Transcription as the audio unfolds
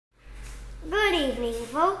Good evening,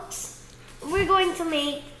 folks. We're going to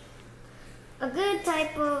make a good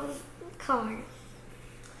type of car.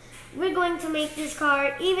 We're going to make this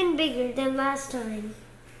car even bigger than last time.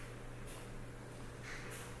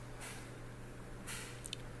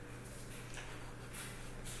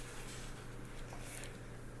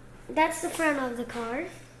 That's the front of the car.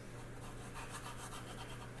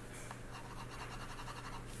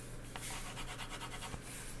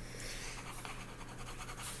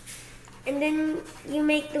 And then you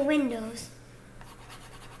make the windows.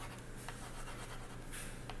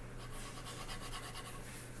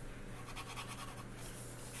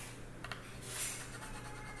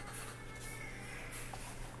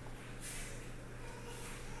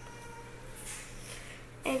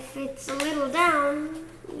 If it's a little down,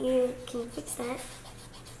 you can fix that.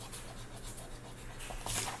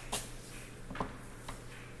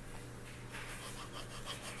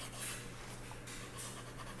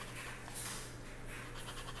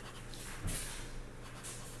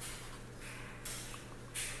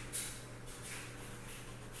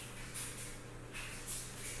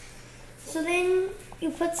 So then you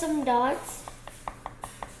put some dots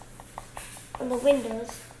on the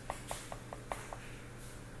windows,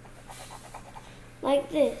 like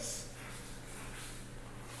this,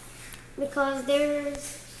 because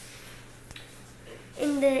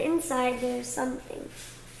in the inside there's something.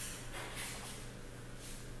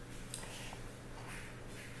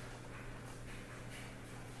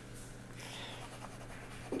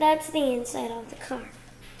 That's the inside of the car.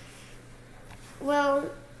 Well,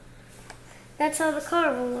 that's how the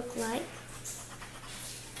car will look like.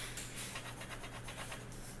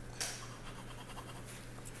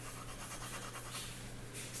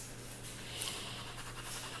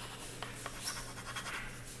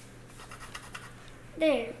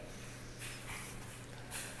 There.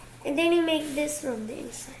 And then you make this from the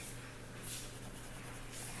inside.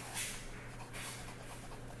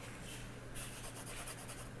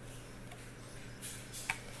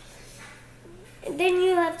 And then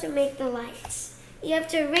you have to make the lights. You have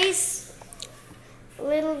to erase a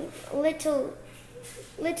little bit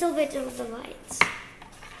of the lights.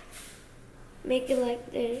 Make it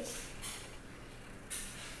like this.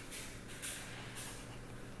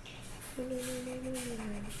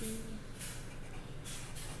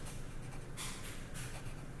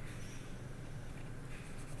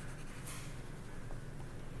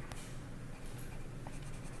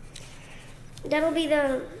 That'll be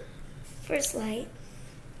the first light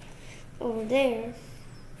over there.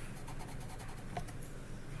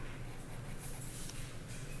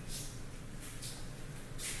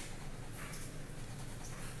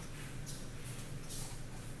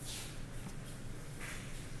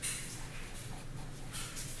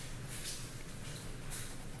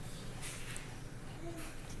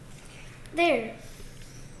 There.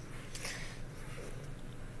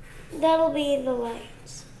 That'll be the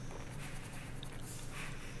lights.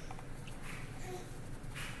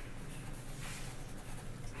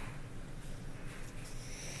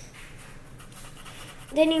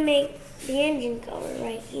 Then you make the engine cover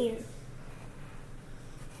right here.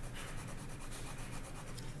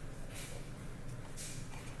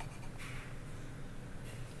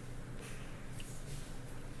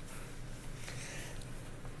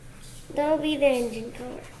 That'll be the engine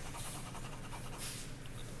cover.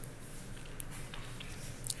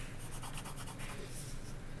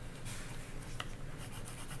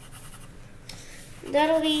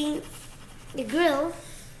 That'll be the grill.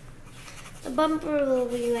 The bumper will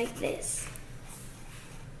be like this.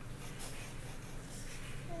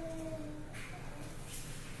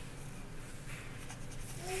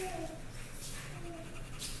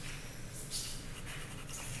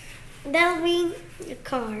 That'll be the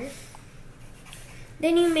car.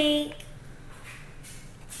 Then you make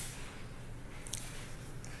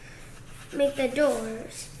the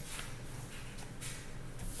doors.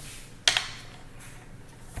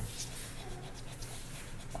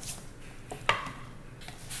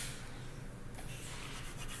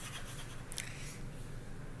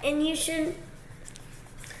 And you should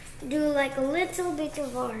do like a little bit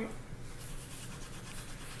of art.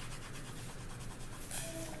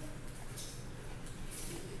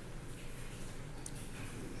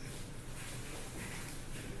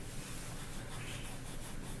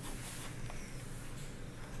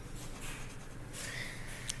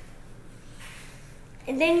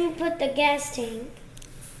 And then you put the gas tank.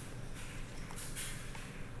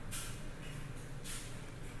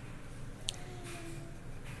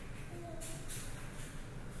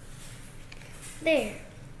 There.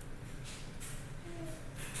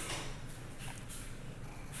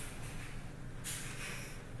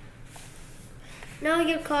 Now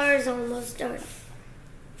your car is almost done.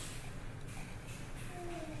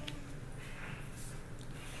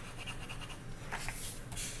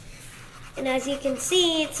 And as you can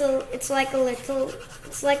see, it's like a little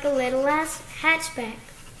ass hatchback.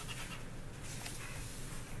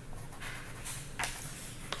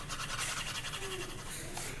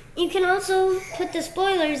 You can also put the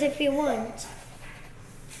spoilers if you want.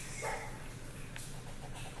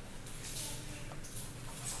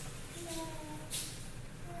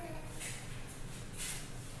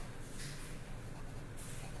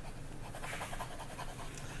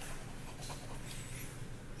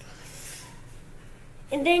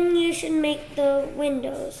 And then you should make the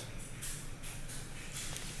windows.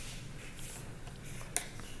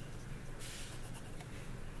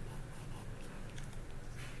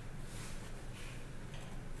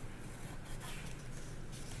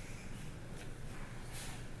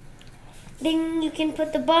 Then you can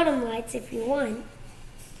put the bottom lights if you want.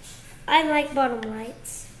 I like bottom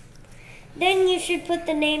lights. Then you should put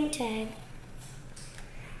the name tag,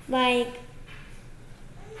 like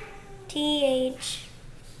THD00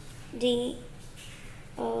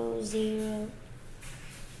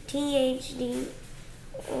 THDOH,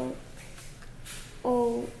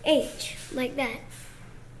 like that.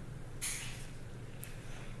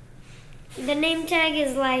 The name tag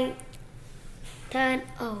is like turn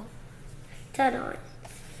on.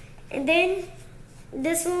 And then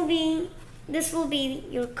this will be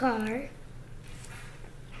your car.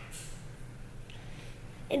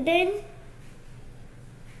 And then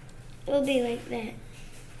it will be like that.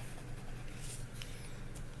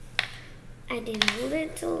 I did a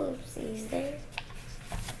little oopsies there.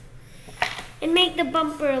 And make the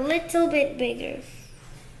bumper a little bit bigger.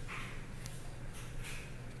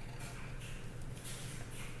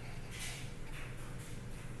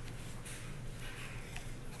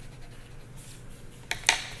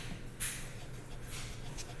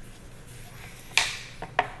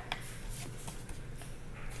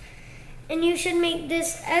 And you should make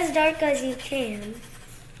this as dark as you can.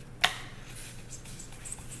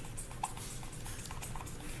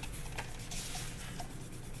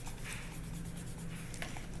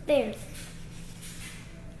 There.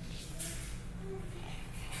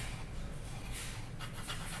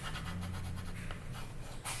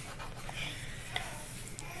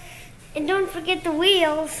 And don't forget the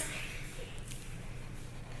wheels.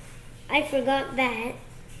 I forgot that.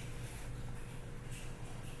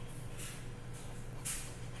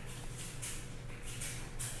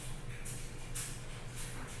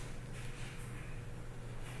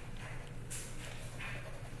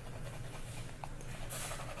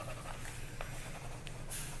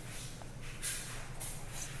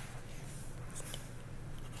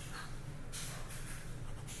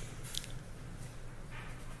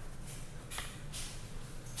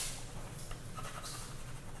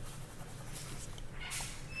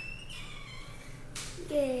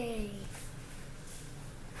 Yay.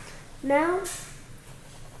 Now,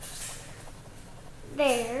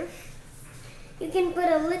 there, you can put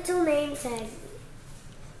a little name tag.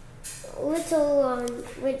 Little on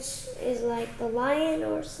which is like a lion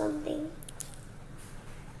or something.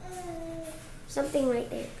 Something right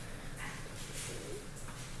there.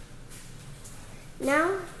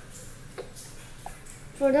 Now,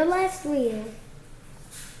 for the last wheel.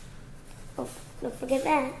 Oh, don't forget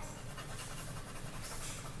that.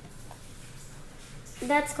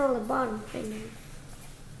 That's called a bottom fender.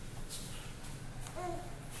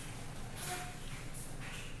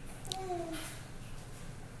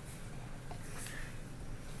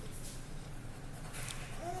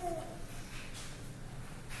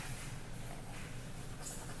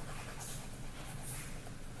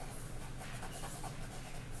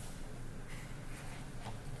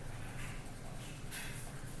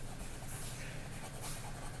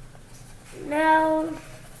 Now,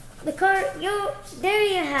 the car, there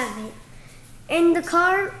you have it. And the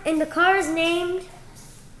car is named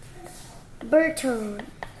Bertone.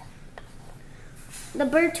 The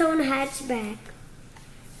Bertone hatchback.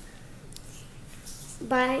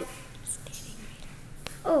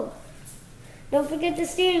 Oh, don't forget the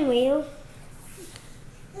steering wheel.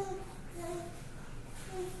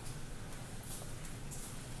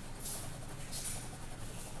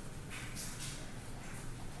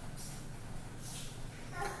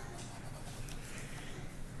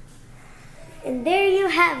 And there you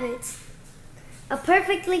have it, a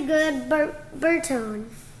perfectly good Bertone.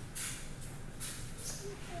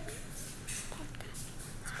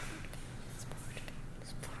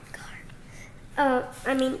 A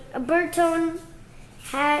Bertone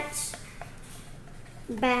hatchback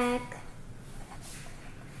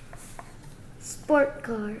sport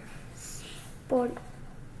car.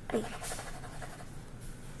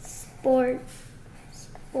 Sport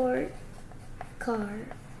car.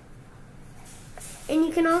 And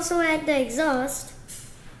you can also add the exhaust.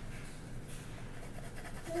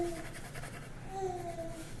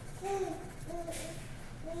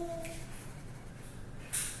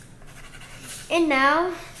 And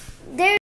now, there